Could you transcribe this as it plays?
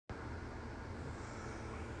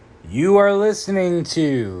You are listening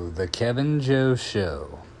to the Kevin Joe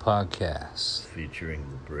Show podcast.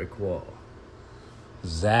 Featuring the Brick Wall.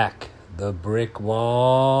 Zach, the Brick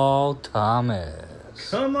Wall Thomas.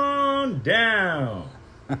 Come on down.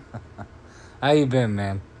 How you been,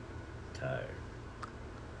 man? Tired.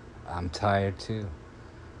 I'm tired too.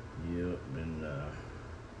 Yep, been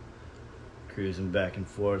cruising back and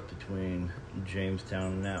forth between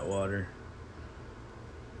Jamestown and Atwater.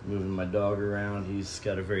 Moving my dog around. He's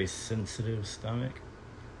got a very sensitive stomach.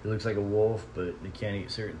 He looks like a wolf, but he can't eat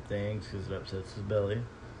certain things because it upsets his belly.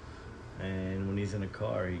 And when he's in a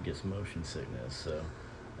car, he gets motion sickness. So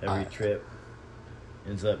every trip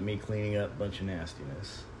ends up me cleaning up a bunch of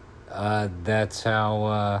nastiness. That's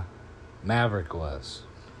how Maverick was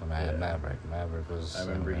when I had Maverick. Maverick was... I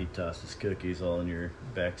remember he tossed his cookies all in your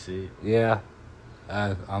backseat. Yeah.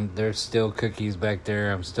 There's still cookies back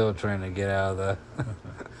there. I'm still trying to get out of the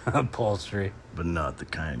upholstery. But not the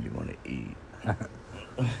kind you want to eat.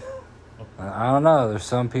 I don't know. There's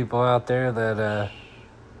some people out there that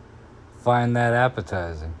find that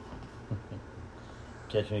appetizing.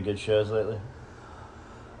 Catching any good shows lately?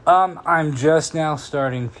 I'm just now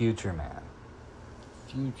starting Future Man.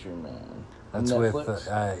 Future Man. That's Netflix? with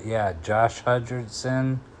Josh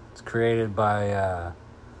Hutcherson. It's created by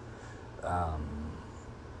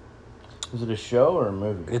Is it a show or a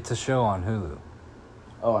movie? it's a show on Hulu.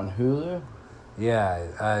 Oh, on Hulu?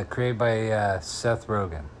 Yeah, created by Seth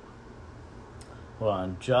Rogen. Hold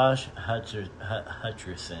on. Josh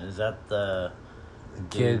Hutcherson. Is that the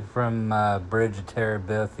Kid from Bridge of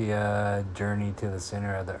Terabithia, Journey to the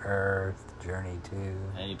Center of the Earth, Journey to...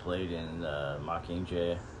 And he played in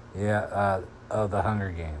Mockingjay. Yeah, the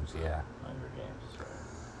Hunger Games, yeah. Hunger Games.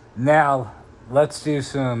 Now, let's do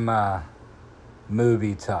some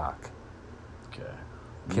movie talk.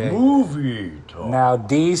 Okay. Movie talk. Now,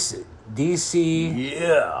 DC,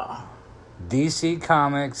 Yeah. DC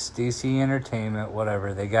Comics, DC Entertainment,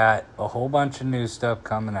 whatever, they got a whole bunch of new stuff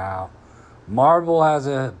coming out. Marvel has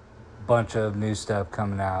a bunch of new stuff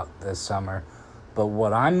coming out this summer. But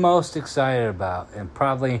what I'm most excited about, and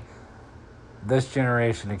probably this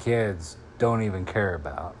generation of kids don't even care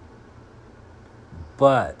about,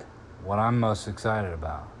 but what I'm most excited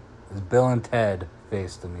about is Bill and Ted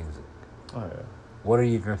Face the Music. Oh, yeah. What are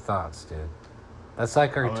your thoughts, dude? That's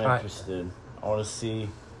like our I'm interested. I want to see,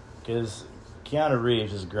 because Keanu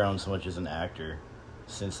Reeves has grown so much as an actor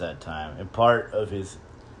since that time. And part of his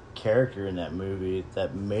character in that movie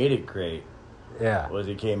that made it great was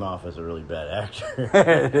he came off as a really bad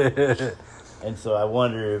actor. And so I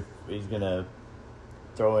wonder if he's going to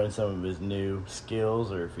throw in some of his new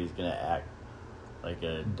skills or if he's going to act like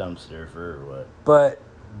a dumpster for what. But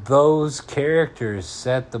those characters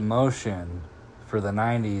set the motion for the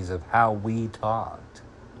 90s of how we talked.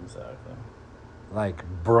 Exactly. Like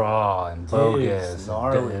bra and bogus.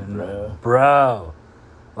 Gnarly, and bro. Bro.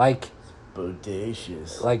 Like...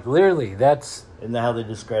 Bodacious. Like, literally, that's... Isn't that how they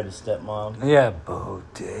describe his stepmom? Yeah,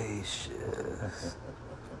 bodacious.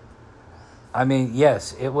 I mean,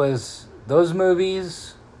 yes, it was... Those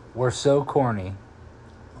movies were so corny.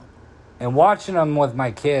 And watching them with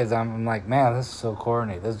my kids, I'm like, man, this is so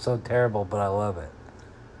corny. This is so terrible, but I love it.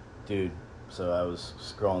 Dude, so I was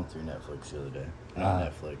scrolling through Netflix the other day.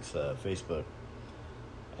 Not Netflix, Facebook.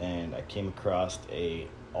 And I came across a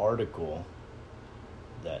article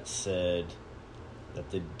that said that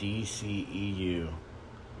the DCEU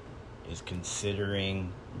is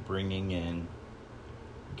considering bringing in,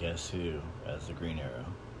 guess who, as the Green Arrow?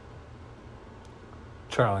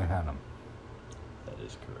 Charlie Hunnam. That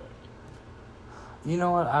is correct. You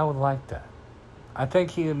know what? I would like that. I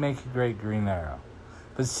think he would make a great Green Arrow.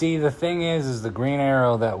 But see, the thing is the Green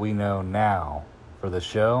Arrow that we know now for the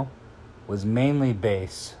show was mainly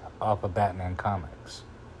based off of Batman comics.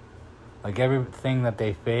 Like, everything that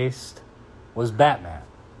they faced was Batman.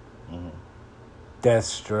 Mm-hmm.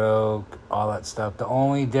 Deathstroke, all that stuff. The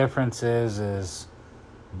only difference is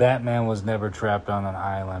Batman was never trapped on an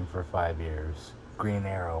island for 5 years. Green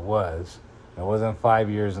Arrow was. It wasn't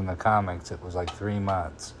 5 years in the comics. It was like 3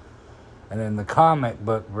 months. And in the comic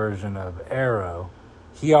book version of Arrow,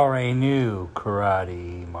 he already knew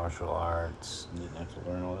karate, martial arts. You didn't have to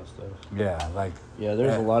learn all that stuff. Yeah, like... Yeah,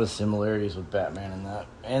 there's a lot of similarities with Batman in that.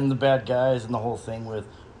 And the bad guys and the whole thing with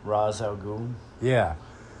Ra's al Ghul. Yeah.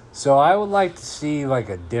 So I would like to see, like,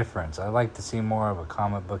 a difference. I'd like to see more of a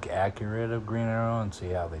comic book accurate of Green Arrow and see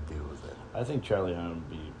how they do with it. I think Charlie Hunnam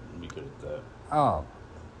would be good at that. Oh,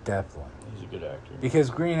 definitely. He's a good actor. Because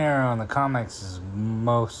Green Arrow in the comics is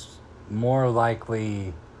more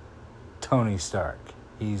likely Tony Stark.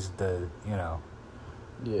 He's the,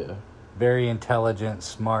 Yeah. very intelligent,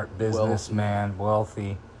 smart businessman,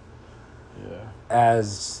 wealthy. Yeah.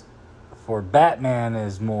 As for Batman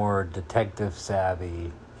is more detective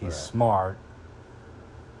savvy. He's Right. smart.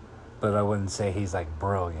 But I wouldn't say he's like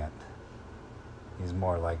brilliant. He's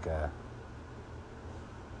more like a...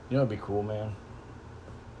 You know what'd be cool, man?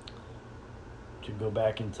 To go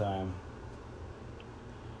back in time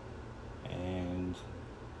and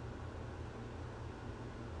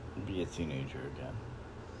be a teenager again.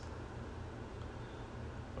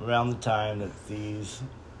 Around the time that these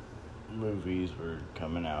movies were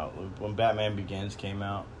coming out, when Batman Begins came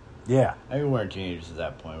out. Yeah. I mean, we weren't teenagers at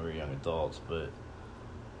that point; we were young adults. But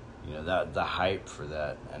you know that the hype for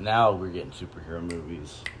that, and now we're getting superhero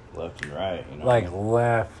movies left and right. You know, Like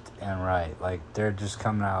left and right. Like they're just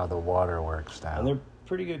coming out of the waterworks now. and they're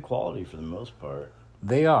pretty good quality for the most part.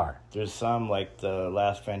 They are. There's some like the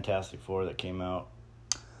last Fantastic Four that came out.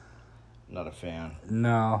 Not a fan.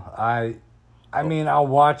 No, I mean, I'll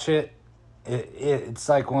watch it. It's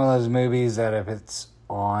like one of those movies that if it's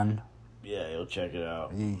on, Yeah, you'll check it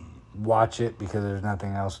out. you watch it because there's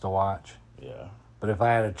nothing else to watch. Yeah. But if I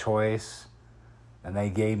had a choice, and they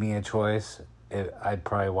gave me a choice, I'd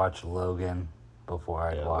probably watch Logan before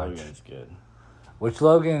I'd watch. Logan's good. Which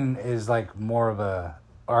Logan is like more of a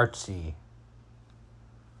artsy,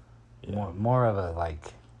 Yeah. more of a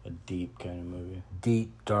like A deep kind of movie.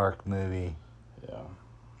 deep, dark movie. Yeah.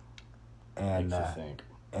 And Makes you think.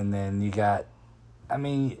 and then you got, I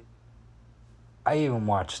mean, I even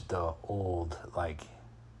watched the old, like,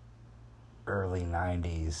 early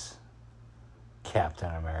 90s Captain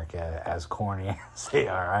America, as corny as they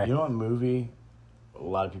are. Right? You know what movie a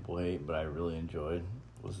lot of people hate, but I really enjoyed,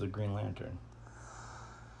 was The Green Lantern.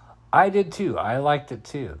 I did too. I liked it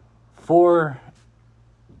too. For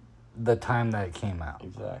the time that it came out.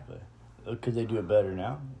 Exactly. Could they do it better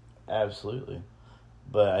now? Absolutely.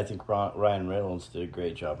 But I think Ryan Reynolds did a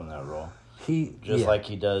great job in that role. Just like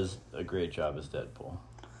he does a great job as Deadpool.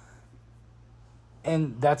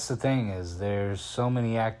 And that's the thing, is there's so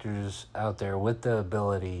many actors out there with the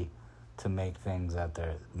ability to make things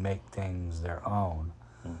their own.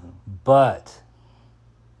 Mm-hmm. But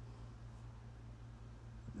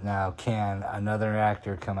now, can another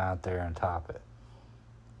actor come out there and top it?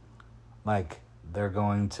 Like, they're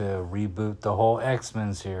going to reboot the whole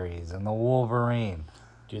X-Men series and the Wolverine.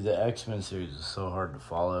 Dude, the X-Men series is so hard to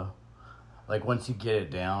follow. Like, once you get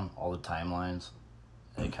it down, all the timelines,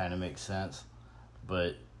 it kind of makes sense.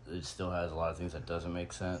 But it still has a lot of things that doesn't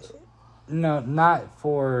make sense. No, not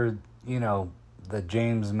for, the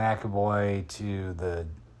James McAvoy to the,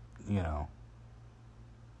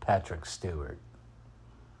 Patrick Stewart.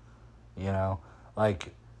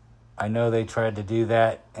 Like, I know they tried to do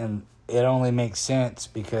that, and it only makes sense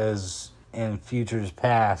because in futures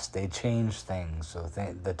past, they changed things, so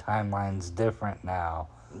the timeline's different now.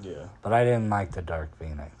 Yeah. But I didn't like the Dark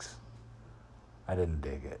Phoenix. I didn't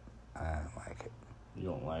dig it. I didn't like it. You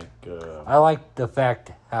don't like... I like the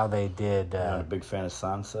fact how they did... you're not a big fan of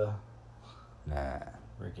Sansa? Nah.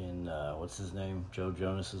 Freaking, what's his name? Joe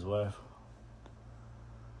Jonas's wife?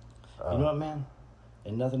 Oh. You know what, man?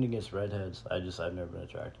 And nothing against redheads. I've never been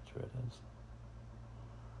attracted to redheads.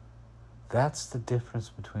 That's the difference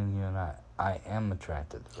between you and I. I am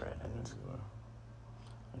attracted to redheads.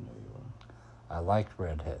 I know you are. I like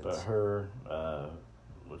redheads. But her,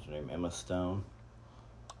 what's her name? Emma Stone.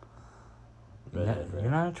 Redhead, you're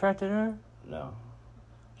not attracted to her? No.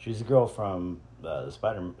 She's the girl from the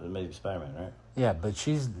Amazing Spider-Man, right? Yeah, but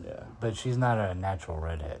she's not a natural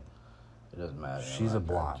redhead. It doesn't matter. She's a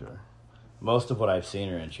blonde. Most of what I've seen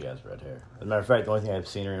her in, she has red hair. As a matter of fact, the only thing I've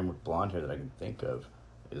seen her in with blonde hair that I can think of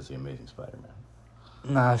is the Amazing Spider-Man.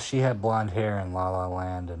 Nah, she had blonde hair in La La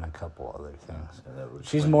Land and a couple other things. Yeah,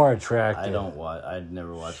 she's more attractive. I'd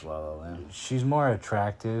never watched La La Land. She's more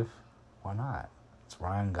attractive. Why not? It's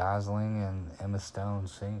Ryan Gosling and Emma Stone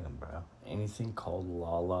singing, bro. Anything called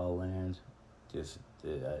La La Land, it's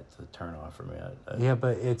a turn off for me. Yeah,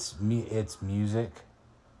 but it's music.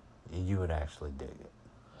 You would actually dig it.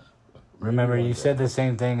 Remember, you said the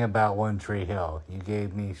same thing about One Tree Hill. You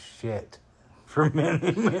gave me shit for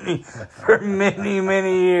many years.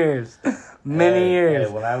 Years. Hey,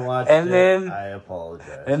 when I watched then, I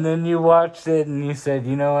apologize. And then you watched it and you said,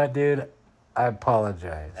 you know what, dude? I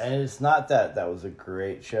apologize. And it's not that was a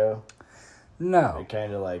great show. No. It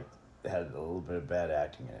kind of like had a little bit of bad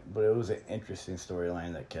acting in it. But it was an interesting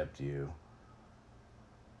storyline that kept you...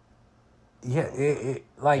 Yeah,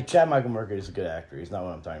 like Chad Michael Murray is a good actor. He's not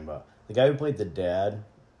what I'm talking about. The guy who played the dad,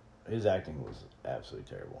 his acting was absolutely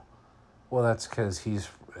terrible. Well, that's because he's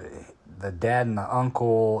the dad and the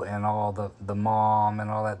uncle and all the mom and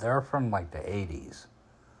all that. They're from like the 80s.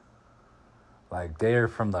 Like, they're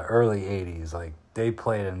from the early 80s. Like, they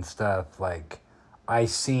played in stuff, like, I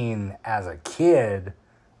seen as a kid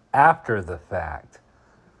after the fact.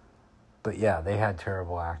 But, yeah, they had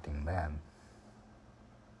terrible acting then.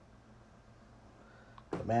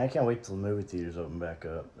 But man, I can't wait till the movie theaters open back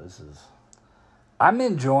up. I'm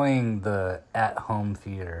enjoying the at-home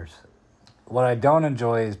theaters. What I don't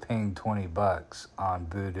enjoy is paying $20 on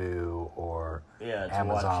Vudu or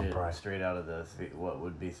Amazon watch Prime. It straight out of the what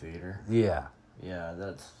would be theater. Yeah. Yeah,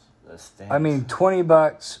 that stinks. I mean,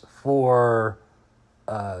 $20 for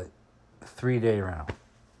a 3-day rental.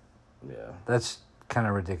 Yeah. That's kind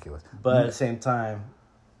of ridiculous. But at the same time,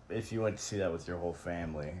 if you went to see that with your whole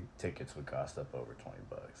family, tickets would cost up over $20.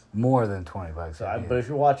 More than $20. So but if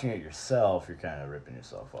you're watching it yourself, you're kind of ripping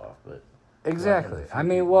yourself off. But exactly. I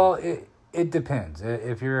mean, well, it depends.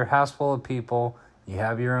 If you're a house full of people, you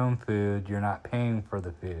have your own food, you're not paying for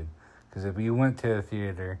the food. Because if you went to a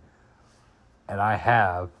theater, and I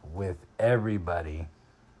have with everybody,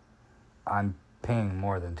 I'm paying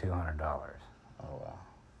more than $200. Oh wow.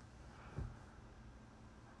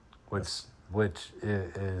 Which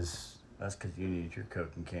is... That's because you need your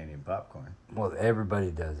Coke and candy and popcorn. Well,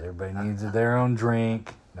 everybody does. Everybody needs their own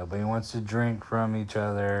drink. Nobody wants to drink from each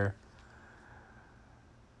other.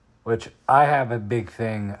 Which I have a big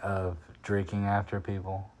thing of drinking after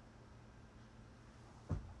people.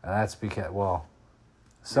 And that's because, well,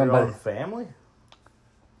 somebody... Your own family?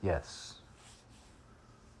 Yes.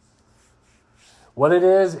 What it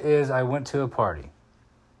is I went to a party.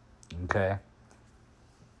 Okay?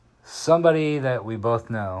 Somebody that we both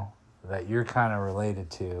know, that you're kind of related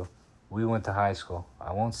to, we went to high school.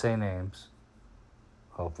 I won't say names.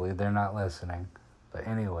 Hopefully they're not listening. But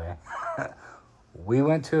anyway, we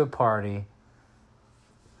went to a party.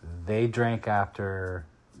 They drank after,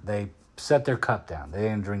 they set their cup down. They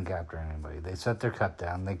didn't drink after anybody. They set their cup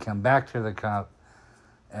down. They come back to the cup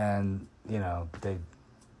and, they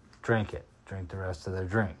drank the rest of their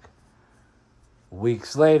drink.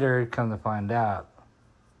 Weeks later, come to find out,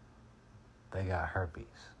 they got herpes.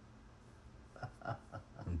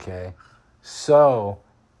 Okay? So,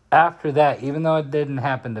 after that, even though it didn't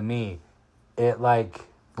happen to me, it,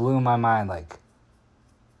 blew my mind.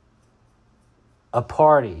 A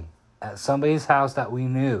party at somebody's house that we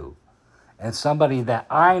knew, and somebody that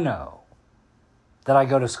I know, that I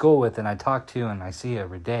go to school with and I talk to and I see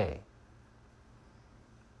every day,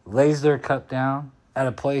 lays their cup down at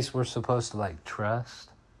a place we're supposed to, trust,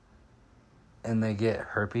 and they get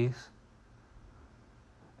herpes.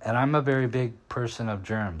 And I'm a very big person of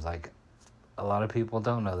germs. A lot of people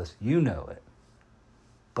don't know this. You know it.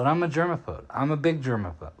 But I'm a germaphobe. I'm a big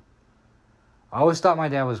germaphobe. I always thought my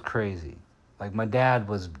dad was crazy. My dad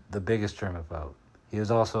was the biggest germaphobe. He was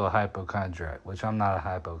also a hypochondriac, which I'm not a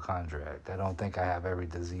hypochondriac. I don't think I have every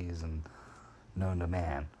disease known to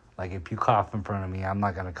man. If you cough in front of me, I'm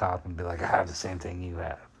not going to cough and be like, I have the same thing you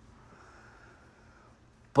have.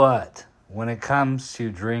 But when it comes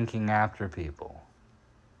to drinking after people,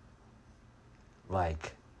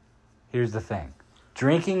 here's the thing.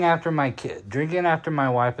 Drinking after my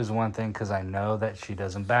wife is one thing because I know that she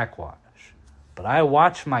doesn't backwash. But I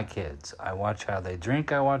watch my kids. I watch how they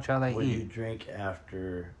drink. I watch how they eat. Would you drink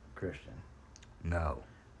after Christian? No.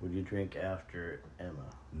 Would you drink after Emma?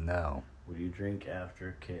 No. Would you drink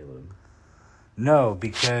after Caleb? No,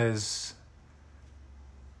 because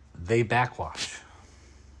they backwash.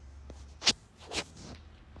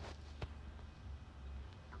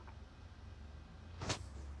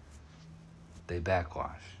 They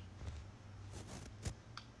backwash.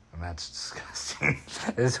 And that's disgusting.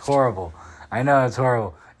 It's horrible. I know it's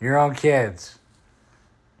horrible. Your own kids.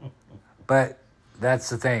 But that's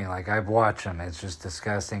the thing. I've watched them. It's just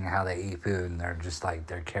disgusting how they eat food and they're just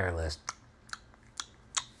they're careless.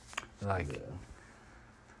 Yeah.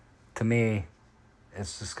 To me,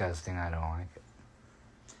 it's disgusting. I don't like it.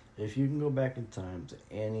 If you can go back in time to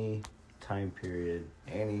any time period,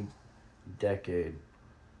 any decade,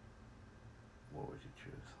 what would you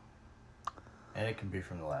choose? And it can be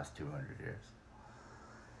from the last 200 years.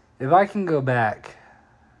 If I can go back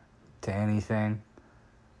to anything,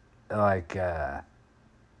 go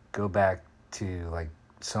back to,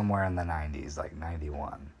 somewhere in the 90s,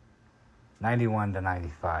 91. 91 to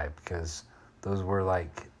 95, because those were,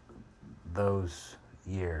 those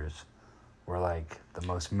years were, the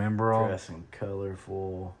most memorable. Dressing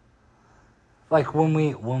colorful. When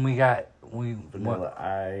we got... Vanilla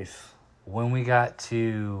Ice. When we got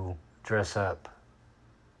to dress up,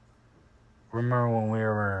 remember when we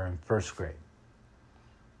were in first grade?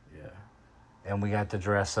 Yeah. And we got to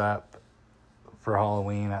dress up for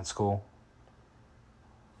Halloween at school?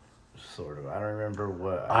 Sort of. I don't remember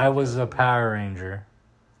what. I was a Power Ranger.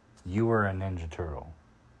 You were a Ninja Turtle.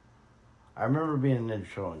 I remember being a Ninja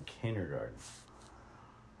Turtle in kindergarten.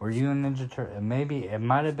 Were you a Ninja Turtle? Maybe it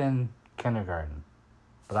might have been kindergarten,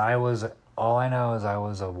 but all I know is I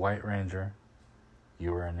was a White Ranger.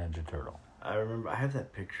 You were a Ninja Turtle. I remember. I have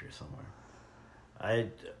that picture somewhere.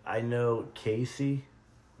 I know Casey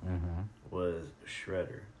was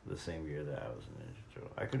Shredder the same year that I was a Ninja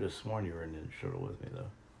Turtle. I could have sworn you were a Ninja Turtle with me though.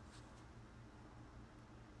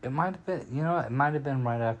 It might have been. You know, it might have been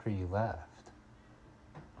right after you left.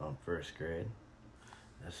 Oh, first grade.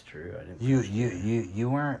 That's true. I didn't. You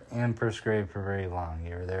weren't in first grade for very long.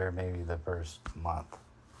 You were there maybe the first month.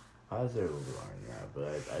 I was there a little bit longer than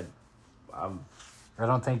that, but I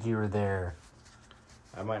don't think you were there.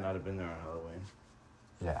 I might not have been there on Halloween.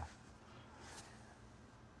 Yeah.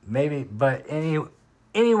 Maybe, but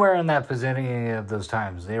anywhere in that vicinity of those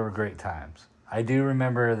times, they were great times. I do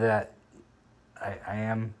remember that I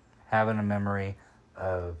am having a memory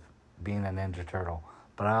of being a Ninja Turtle.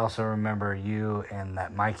 But I also remember you and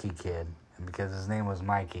that Mikey kid. And because his name was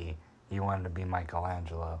Mikey, he wanted to be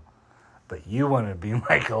Michelangelo. But you wanted to be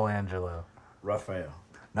Michelangelo. Raphael.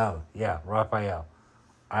 No, yeah, Raphael.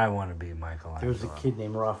 I want to be Michelangelo. There was a kid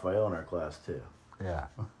named Raphael in our class, too. Yeah.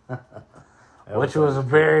 Which was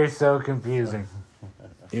so confusing.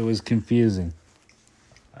 It was confusing.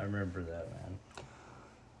 I remember that, man.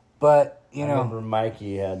 But, I remember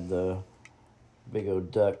Mikey had the big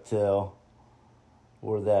old duck tail.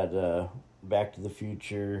 Wore that Back to the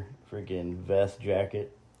Future freaking vest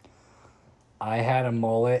jacket. I had a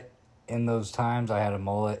mullet in those times. I had a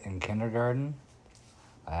mullet in kindergarten.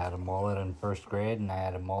 I had a mullet in first grade, and I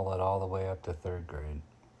had a mullet all the way up to third grade.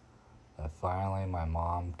 Finally, my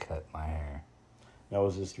mom cut my hair. Now,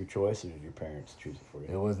 was this your choice, or did your parents choose it for you?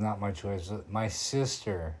 It was not my choice. My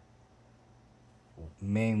sister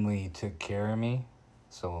mainly took care of me.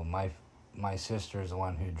 So my sister's the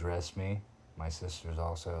one who dressed me. My sister's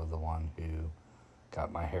also the one who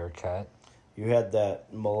got my hair cut. You had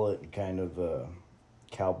that mullet kind of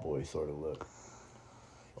cowboy sort of look.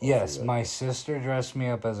 Yes, my sister dressed me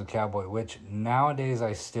up as a cowboy, which nowadays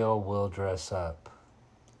I still will dress up.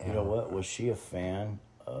 You know what? Was she a fan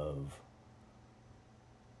of...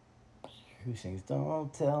 Who sings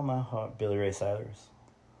Don't Tell My Heart? Billy Ray Cyrus?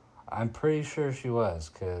 I'm pretty sure she was,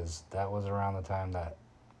 because that was around the time that...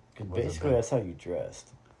 Because basically that's how you dressed.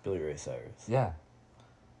 Billy Ray Cyrus. Yeah.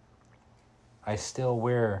 I still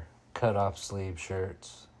wear cut-off sleeve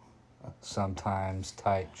shirts. Sometimes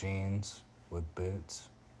tight jeans with boots.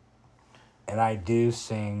 And I do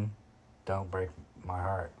sing Don't Break My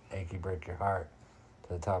Heart, Achy Break Your Heart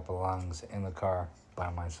to the top of the lungs in the car by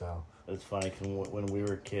myself. It's funny because when we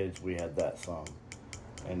were kids, we had that song.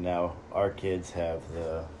 And now our kids have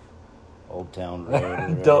the Old Town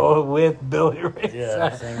Road. With Billy Ray.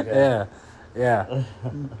 Yeah, same guy. Yeah.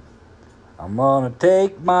 I'm gonna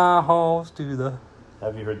take my horse to the...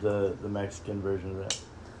 Have you heard the Mexican version of that?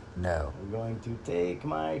 No. I'm going to take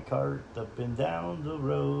my cart up and down the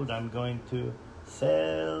road. I'm going to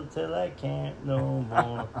sell till I can't no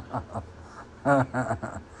more.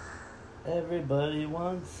 Everybody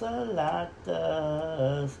wants a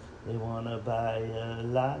lotta. They want to buy a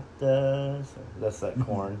lotta. That's that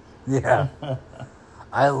corn. Yeah.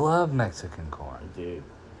 I love Mexican corn. Dude.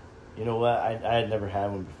 You know what? I had never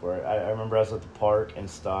had one before. I remember I was at the park in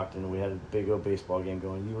Stockton. We had a big old baseball game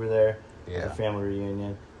going. You were there. Yeah. It was a family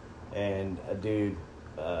reunion. And a dude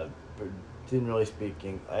didn't really speak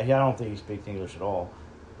English. I don't think he speaks English at all.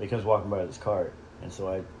 But he comes walking by with his cart. And so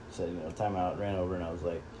I said, time out, ran over, and I was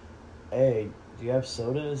like, hey, do you have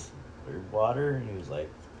sodas or water? And he was like,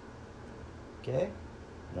 okay.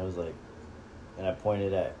 And I was like, and I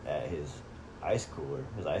pointed at his ice cooler,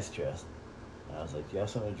 his ice chest. And I was like, do you have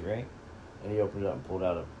something to drink? And he opened it up and pulled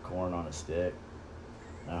out a corn on a stick.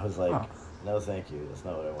 And I was like, no, thank you. That's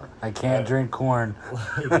not what I want. I can't drink corn.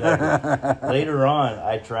 Exactly. Later on,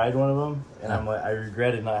 I tried one of them, and I'm like, I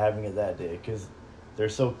regretted not having it that day because they're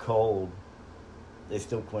so cold. They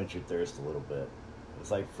still quench your thirst a little bit. It's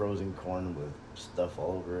like frozen corn with stuff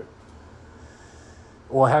all over it.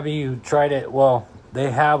 Well, have you tried it? Well, they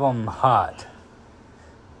have them hot.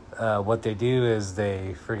 What they do is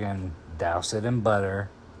they friggin' douse it in butter,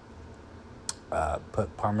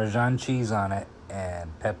 put Parmesan cheese on it,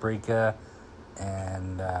 and paprika,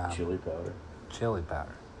 and Chili powder. Chili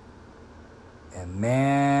powder. And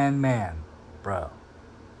man, bro,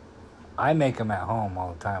 I make them at home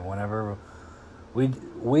all the time. Whenever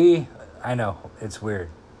we, I know it's weird.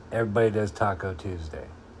 Everybody does Taco Tuesday.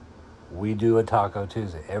 We do a Taco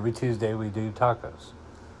Tuesday. Every Tuesday we do tacos.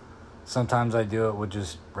 Sometimes I do it with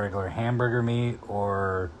just regular hamburger meat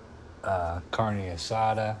or carne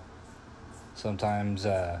asada. Sometimes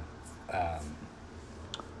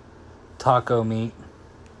taco meat.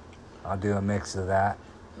 I'll do a mix of that.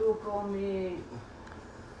 Taco meat.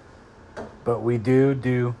 But we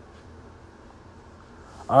do.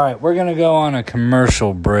 All right, we're going to go on a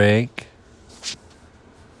commercial break.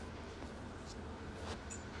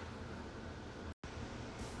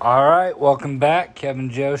 All right, welcome back. Kevin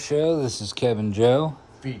Joe Show. This is Kevin Joe.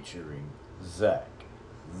 Featuring Zach,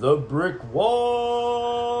 the Brick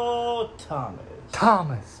Wall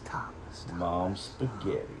Thomas. Mom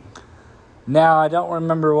Spaghetti. Now, I don't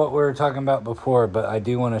remember what we were talking about before, but I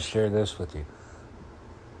do want to share this with you.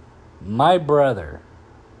 My brother,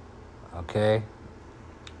 okay,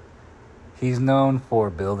 he's known for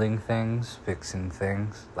building things, fixing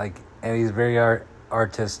things, and he's very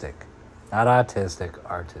artistic. Not autistic,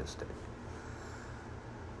 artistic.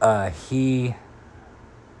 He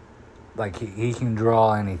can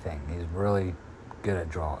draw anything. He's really good at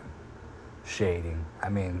drawing. Shading. I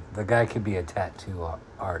mean, the guy could be a tattoo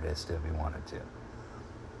artist if he wanted to.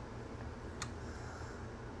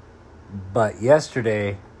 But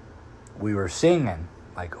yesterday, we were singing,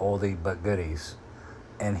 like oldie but goodies.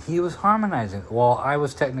 And he was harmonizing. Well, I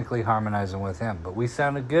was technically harmonizing with him, but we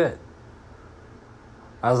sounded good.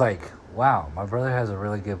 I was like, wow, my brother has a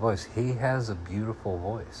really good voice. He has a beautiful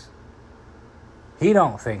voice. He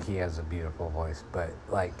don't think he has a beautiful voice, but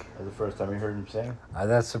like... That's the first time you heard him sing?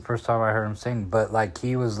 That's the first time I heard him sing. But like,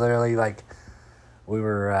 he was literally like... We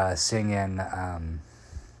were singing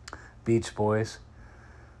Beach Boys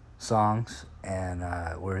songs, and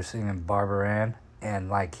we were singing Barbara Ann, and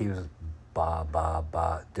like he was ba ba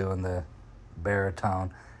ba doing the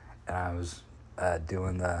baritone, and I was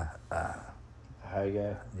doing the high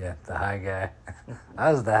guy. Yeah, the high guy.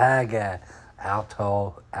 I was the high guy,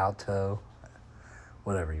 alto,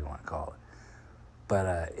 whatever you want to call it.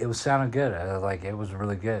 But it was sounding good. It was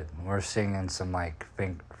really good. We're singing some like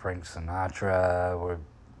Frank Sinatra. We're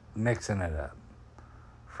mixing it up.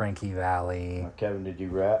 Frankie Valli. Kevin, did you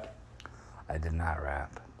rap? I did not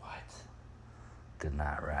rap. What? Did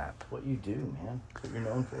not rap. What you do, man? That's what you're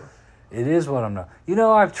known for. It is what I'm known. You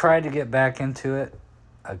know, I've tried to get back into it.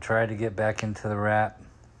 I've tried to get back into the rap.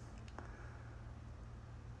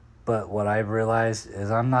 But what I've realized is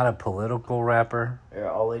I'm not a political rapper. Here,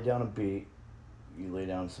 I'll lay down a beat. You lay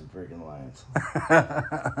down some freaking lines.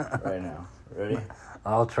 Right now. Ready?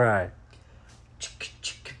 I'll try.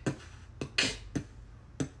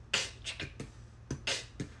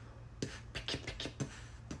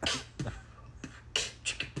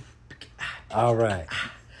 All right.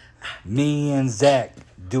 Me and Zach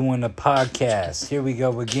doing a podcast. Here we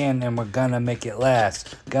go again, and we're gonna make it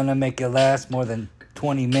last. Gonna make it last more than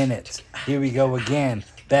 20 minutes. Here we go again.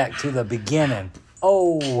 Back to the beginning.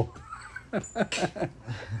 Oh.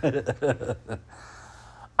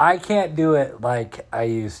 I can't do it like I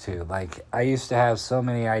used to. Like, I used to have so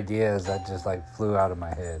many ideas that just, like, flew out of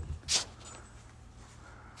my head.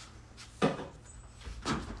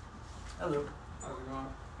 Hello. How's it going?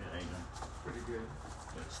 Good, how you doing? Pretty good.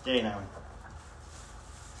 Good. Stay now.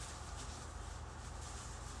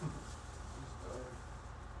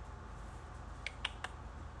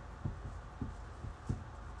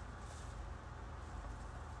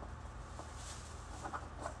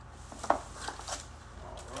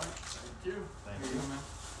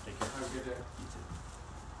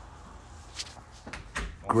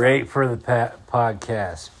 Great for the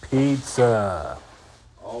podcast. Pizza.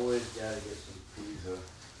 Always gotta get some pizza.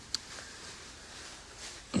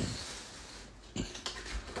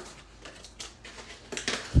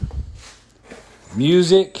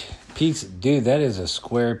 Music. Pizza. Dude, that is a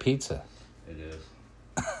square pizza. It is.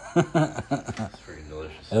 It's freaking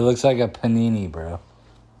delicious. It looks like a panini, bro.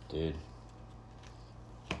 Dude.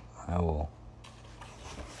 Oh.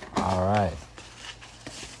 All right.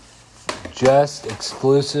 Just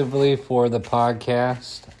exclusively for the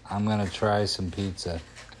podcast, I'm going to try some pizza.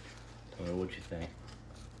 Tell me what you think.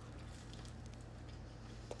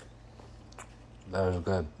 That was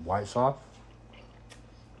good. White sauce?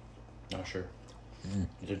 Not sure.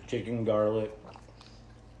 It's a chicken garlic.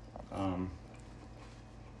 A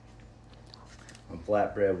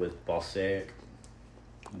flatbread with balsamic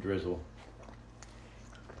drizzle.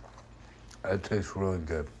 It tastes really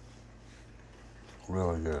good.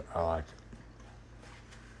 Really good. I like it.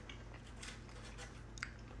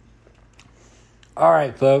 All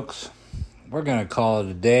right, folks. We're going to call it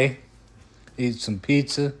a day. Eat some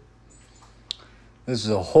pizza. This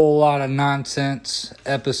is a whole lot of nonsense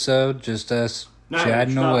episode. Just us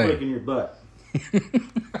chatting away. Stop licking your butt.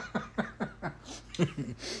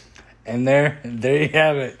 And there you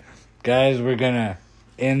have it. Guys, we're going to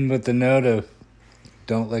end with the note of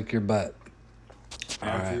don't lick your butt.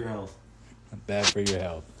 Bad for your health. Bad for your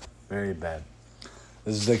health. Very bad.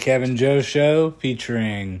 This is the Kevin Joe Show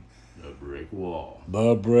featuring The Brick Wall.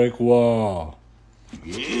 The Brick Wall.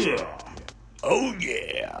 Yeah. Oh,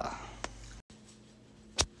 yeah.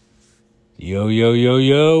 Yo, yo, yo,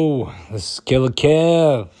 yo. This is Killer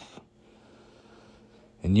Kev.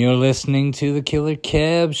 And you're listening to the Killer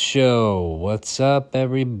Kev Show. What's up,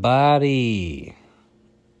 everybody?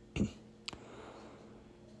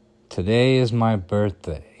 Today is my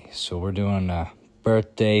birthday, so we're doing a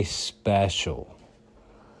birthday special.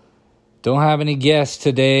 Don't have any guests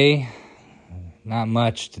today. Not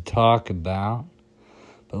much to talk about.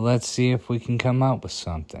 But let's see if we can come up with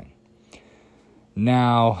something.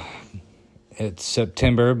 Now, it's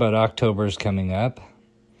September, but October's coming up.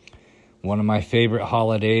 One of my favorite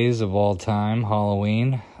holidays of all time,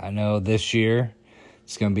 Halloween. I know this year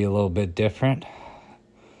it's going to be a little bit different.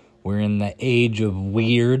 We're in the age of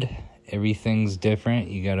weird. Everything's different.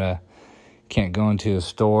 Can't go into a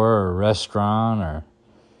store or a restaurant or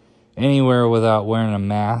anywhere without wearing a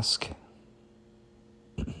mask.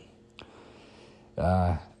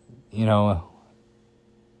 Where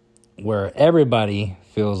everybody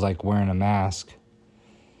feels like wearing a mask.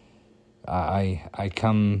 I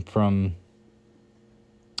come from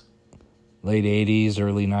late 80s,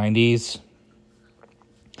 early 90s.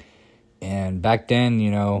 And back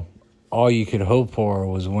then, all you could hope for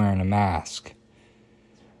was wearing a mask.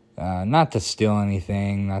 Not to steal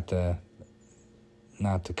anything, not to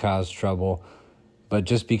cause trouble, but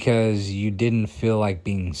just because you didn't feel like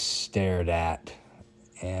being stared at.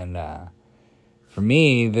 And for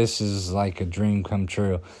me, this is like a dream come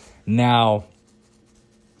true. Now,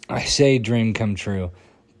 I say dream come true,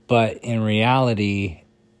 but in reality,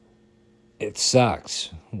 it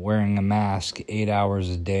sucks wearing a mask 8 hours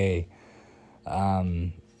a day.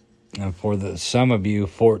 And for some of you,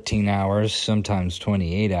 14 hours, sometimes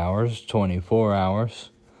 28 hours, 24 hours.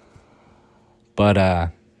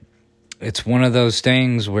 But it's one of those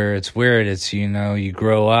things where it's weird. It's, you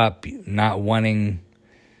grow up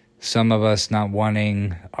some of us not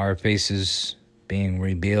wanting our faces being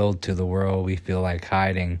revealed to the world. We feel like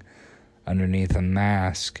hiding underneath a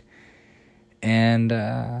mask. And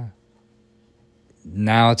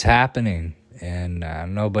now it's happening. And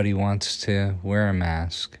nobody wants to wear a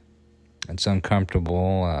mask. It's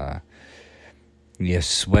uncomfortable. You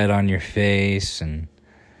sweat on your face. And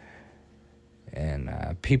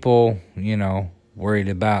people, worried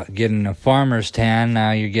about getting a farmer's tan.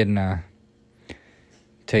 Now you're getting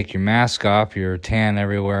take your mask off, you're tan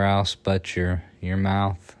everywhere else but your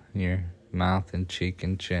mouth and cheek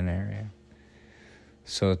and chin area.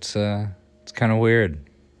 So it's kind of weird.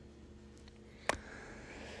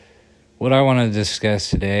 What I want to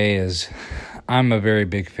discuss today is I'm a very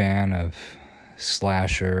big fan of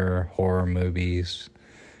slasher, horror movies,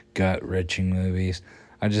 gut-wrenching movies.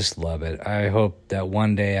 I just love it. I hope that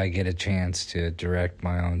one day I get a chance to direct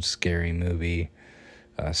my own scary movie,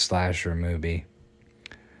 slasher movie.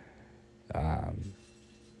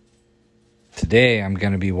 Today I'm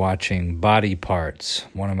going to be watching Body Parts,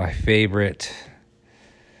 one of my favorite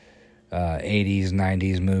 80s,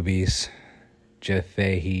 90s movies. Jeff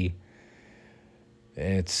Fahey.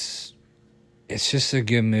 It's just a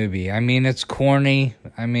good movie. I mean, it's corny.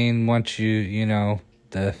 I mean, once the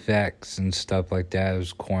effects and stuff like that, it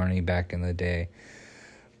was corny back in the day.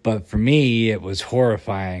 But for me, it was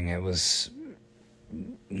horrifying. It was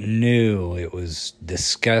new, it was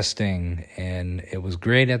disgusting, and it was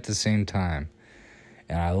great at the same time.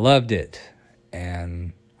 And I loved it,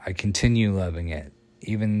 and I continue loving it,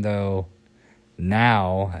 even though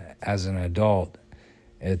now, as an adult,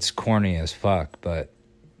 it's corny as fuck. But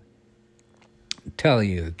to tell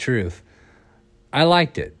you the truth, I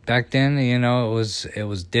liked it. Back then, it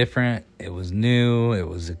was different, it was new, it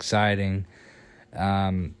was exciting,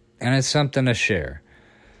 and it's something to share.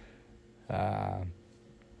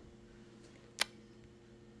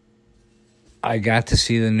 I got to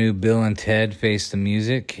see the new Bill and Ted Face the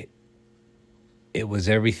Music. It was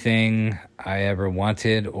everything I ever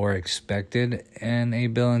wanted or expected in a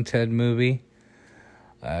Bill and Ted movie.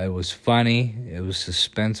 It was funny. It was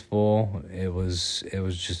suspenseful. It was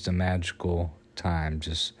just a magical time.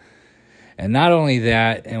 And not only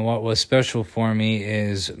that, and what was special for me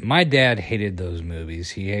is my dad hated those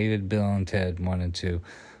movies. He hated Bill and Ted 1 and 2.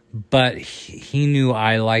 But he knew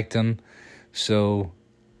I liked them. So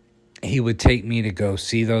he would take me to go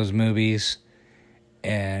see those movies,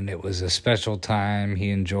 and it was a special time. He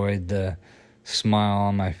enjoyed the smile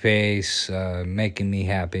on my face, making me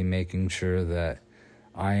happy, making sure that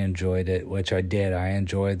I enjoyed it, which I did. I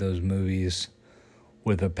enjoyed those movies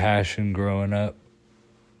with a passion growing up.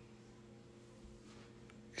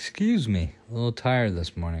 Excuse me, a little tired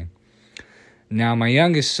this morning. Now, my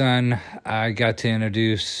youngest son, I got to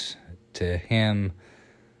introduce to him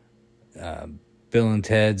Bill and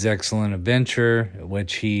Ted's Excellent Adventure,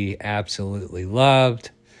 which he absolutely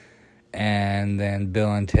loved. And then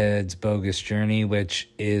Bill and Ted's Bogus Journey, which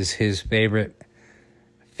is his favorite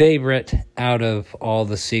out of all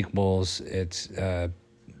the sequels. It's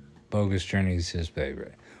Bogus Journey is his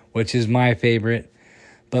favorite, which is my favorite.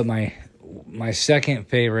 But my second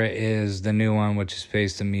favorite is the new one, which is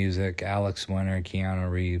Face the Music, Alex Winter, Keanu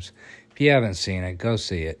Reeves. If you haven't seen it, go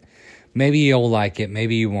see it. Maybe you'll like it.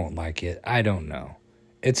 Maybe you won't like it. I don't know.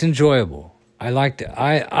 It's enjoyable. I liked it.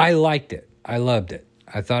 I liked it. I loved it.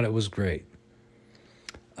 I thought it was great.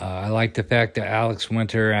 I like the fact that Alex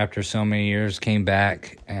Winter, after so many years, came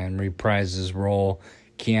back and reprised his role.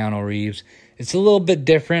 Keanu Reeves. It's a little bit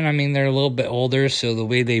different. I mean, they're a little bit older, so the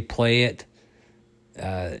way they play it,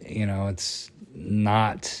 it's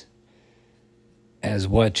not as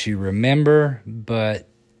what you remember, but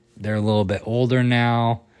they're a little bit older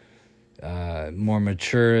now, more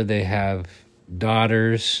mature. They have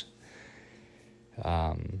daughters,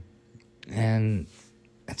 and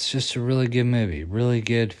it's just a really good movie. Really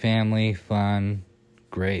good family, fun,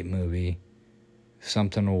 great movie.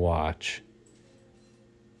 Something to watch.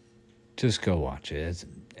 Just go watch it.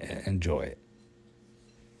 Enjoy it.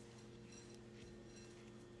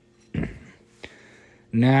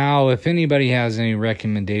 Now, if anybody has any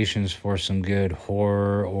recommendations for some good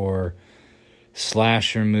horror or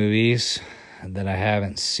slasher movies that I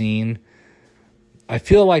haven't seen, I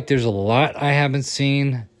feel like there's a lot I haven't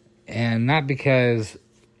seen, and not because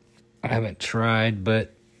I haven't tried,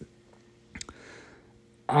 but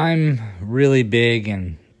I'm really big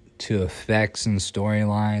into effects and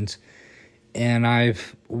storylines, and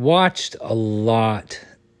I've watched a lot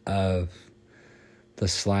of the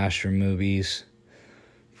slasher movies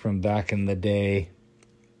from back in the day.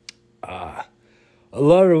 A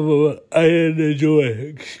lot of them I didn't enjoy.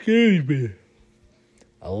 Excuse me.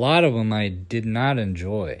 A lot of them I did not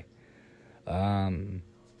enjoy. And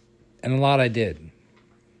a lot I did.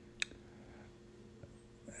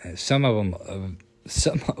 Some of them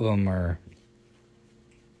are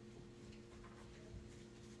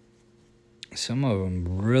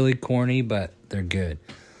really corny, but they're good.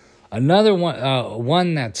 Another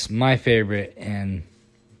one that's my favorite, and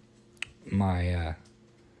my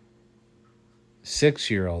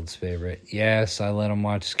 6-year-old's favorite. Yes, I let him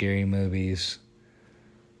watch scary movies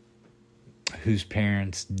whose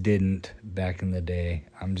parents didn't back in the day.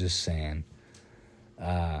 I'm just saying.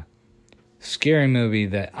 Scary movie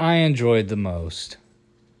that I enjoyed the most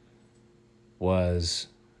was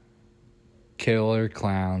Killer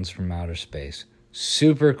Clowns from Outer Space.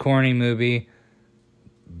 Super corny movie,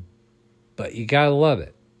 but you gotta love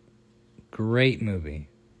it. Great movie.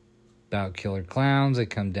 About killer clowns that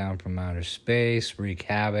come down from outer space, wreak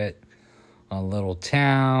havoc on a little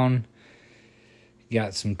town. You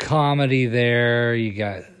got some comedy there. You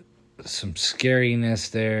got some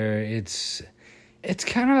scariness there. It's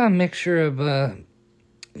kind of a mixture of,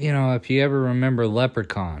 if you ever remember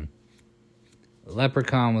Leprechaun.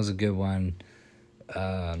 Leprechaun was a good one.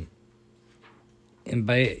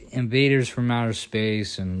 Invaders from Outer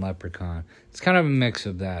Space and Leprechaun. It's kind of a mix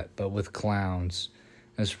of that, but with clowns.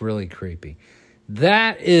 That's really creepy.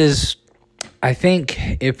 That is, I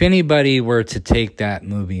think, if anybody were to take that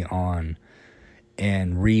movie on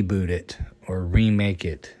and reboot it or remake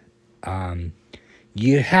it,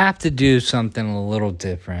 you have to do something a little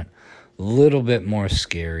different, a little bit more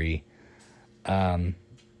scary,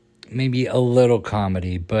 maybe a little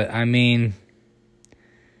comedy. But, I mean,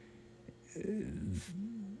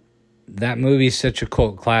 that movie's such a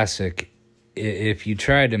cult classic. If you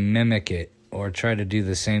try to mimic it or try to do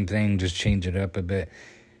the same thing, just change it up a bit,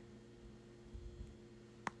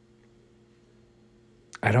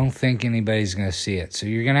 I don't think anybody's going to see it. So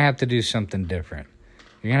you're going to have to do something different.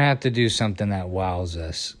 You're going to have to do something that wows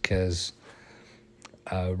us, because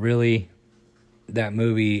really, that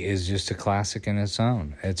movie is just a classic in its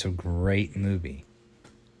own. It's a great movie.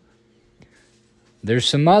 There's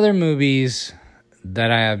some other movies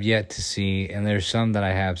that I have yet to see, and there's some that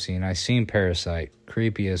I have seen. I've seen Parasite,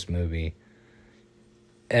 creepiest movie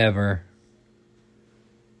ever.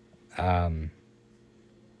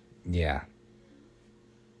 Yeah.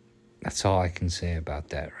 That's all I can say about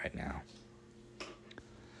that right now.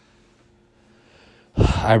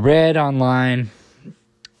 I read online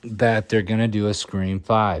that they're going to do a Scream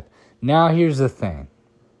 5. Now, here's the thing.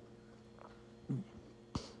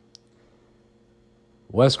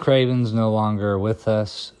 Wes Craven's no longer with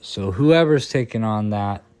us, so whoever's taking on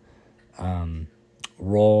that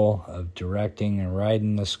role of directing and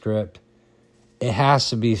writing the script, it has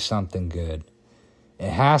to be something good. It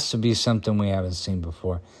has to be something we haven't seen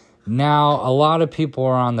before. Now, a lot of people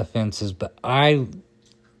are on the fences, but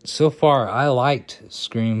so far, I liked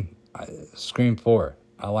Scream 4.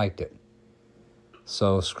 I liked it.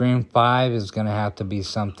 So Scream 5 is going to have to be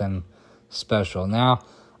something special. Now,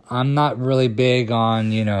 I'm not really big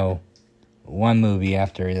on, one movie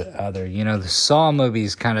after the other. The Saw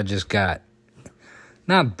movies kind of just got,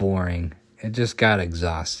 not boring, it just got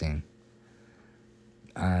exhausting.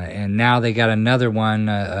 And now they got another one,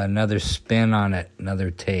 another spin on it,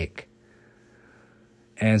 another take.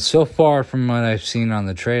 And so far from what I've seen on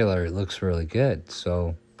the trailer, it looks really good.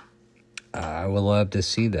 So I would love to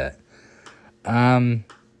see that. A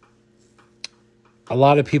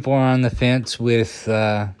lot of people are on the fence with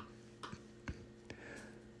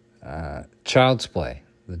Child's Play,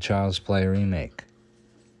 the Child's Play remake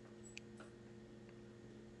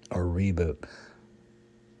or reboot.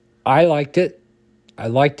 I liked it. I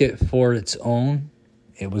liked it for its own.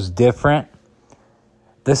 It was different.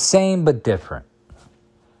 The same but different.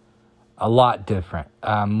 A lot different.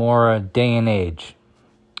 More day and age.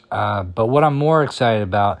 But what I'm more excited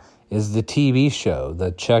about is the TV show,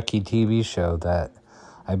 the Chucky TV show that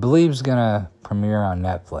I believe is going to premiere on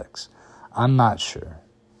Netflix. I'm not sure.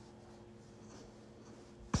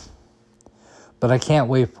 But I can't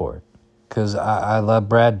wait for it. Because I love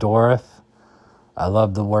Brad Dourif. I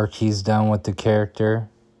love the work he's done with the character.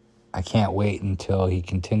 I can't wait until he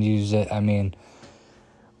continues it. I mean,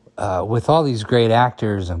 with all these great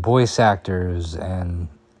actors and voice actors and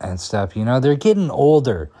stuff, they're getting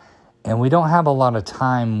older. And we don't have a lot of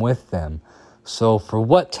time with them. So for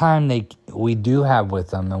what time we do have with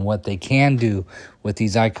them and what they can do with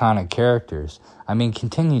these iconic characters,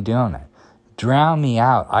 continue doing it. Drown me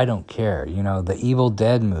out. I don't care. The Evil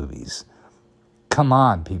Dead movies. Come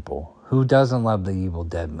on, people. Who doesn't love the Evil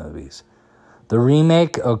Dead movies? The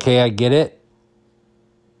remake, okay, I get it.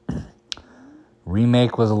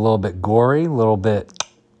 Remake was a little bit gory, a little bit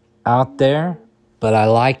out there, but I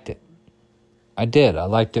liked it. I did. I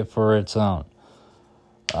liked it for its own.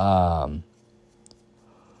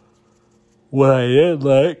 What I did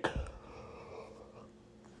like,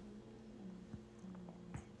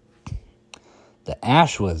 the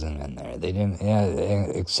Ash wasn't in there. They didn't,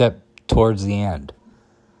 except towards the end.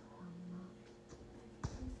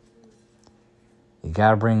 You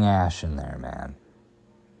gotta bring Ash in there, man.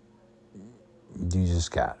 You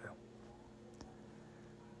just got to.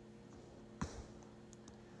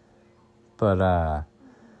 But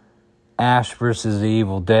Ash versus the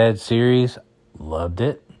Evil Dead series, loved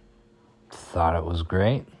it. Thought it was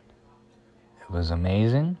great. It was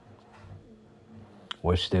amazing.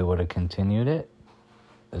 Wish they would have continued it.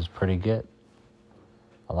 It was pretty good.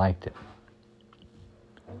 I liked it.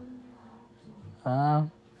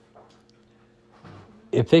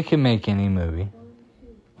 If they can make any movie,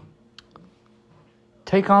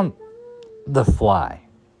 take on The Fly.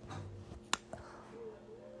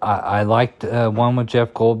 I liked one with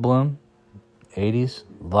Jeff Goldblum, 80s,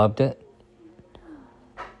 loved it.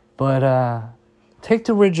 But take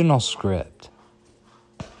the original script.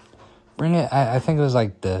 Bring it, I think it was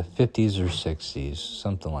like the 50s or 60s,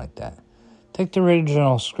 something like that. Take the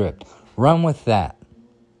original script. Run with that.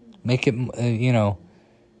 Make it,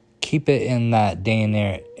 keep it in that day and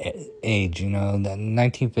age, the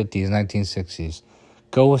 1950s, 1960s.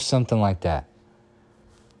 Go with something like that.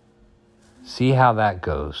 See how that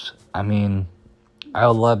goes. I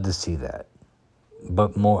would love to see that.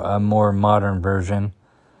 But a more modern version,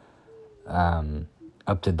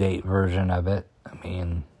 up-to-date version of it.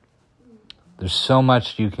 There's so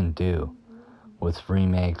much you can do with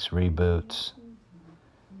remakes, reboots.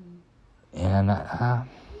 And I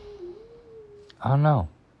don't know.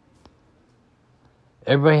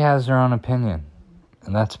 Everybody has their own opinion,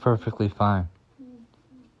 and that's perfectly fine.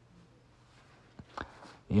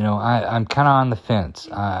 I'm kind of on the fence.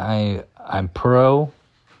 I'm pro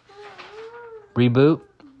reboot,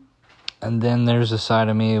 and then there's a side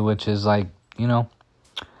of me which is like,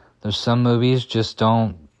 there's some movies just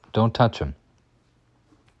don't touch them.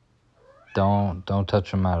 Don't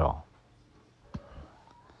touch them at all.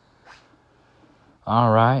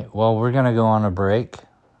 All right. Well, we're gonna go on a break.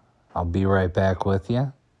 I'll be right back with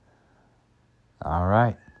you. All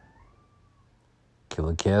right.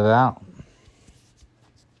 Killer Kev out.